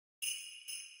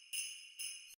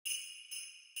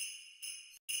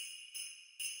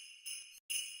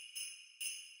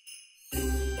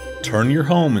Turn your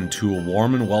home into a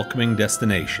warm and welcoming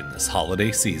destination this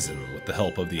holiday season with the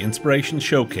help of the Inspiration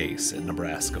Showcase at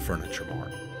Nebraska Furniture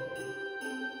Mart.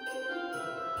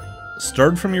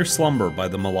 Stirred from your slumber by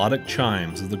the melodic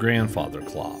chimes of the grandfather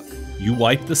clock, you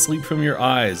wipe the sleep from your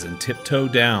eyes and tiptoe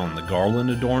down the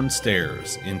garland-adorned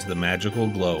stairs into the magical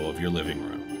glow of your living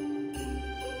room.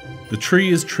 The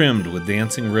tree is trimmed with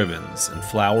dancing ribbons and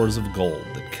flowers of gold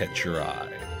that catch your eye.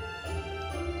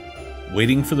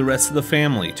 Waiting for the rest of the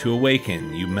family to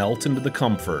awaken, you melt into the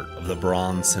comfort of the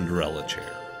Bronze Cinderella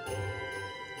chair.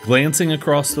 Glancing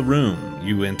across the room,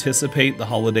 you anticipate the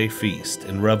holiday feast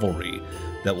and revelry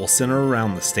that will center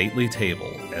around the stately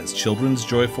table as children's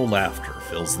joyful laughter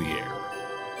fills the air.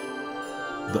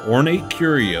 The ornate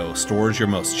curio stores your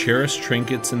most cherished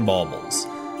trinkets and baubles,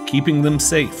 keeping them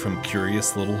safe from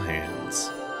curious little hands.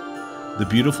 The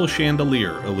beautiful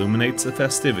chandelier illuminates the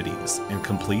festivities and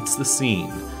completes the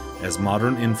scene as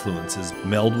modern influences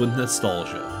meld with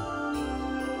nostalgia.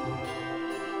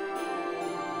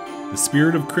 The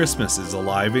spirit of Christmas is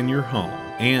alive in your home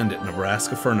and at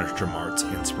Nebraska Furniture Mart's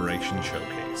Inspiration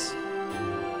Showcase.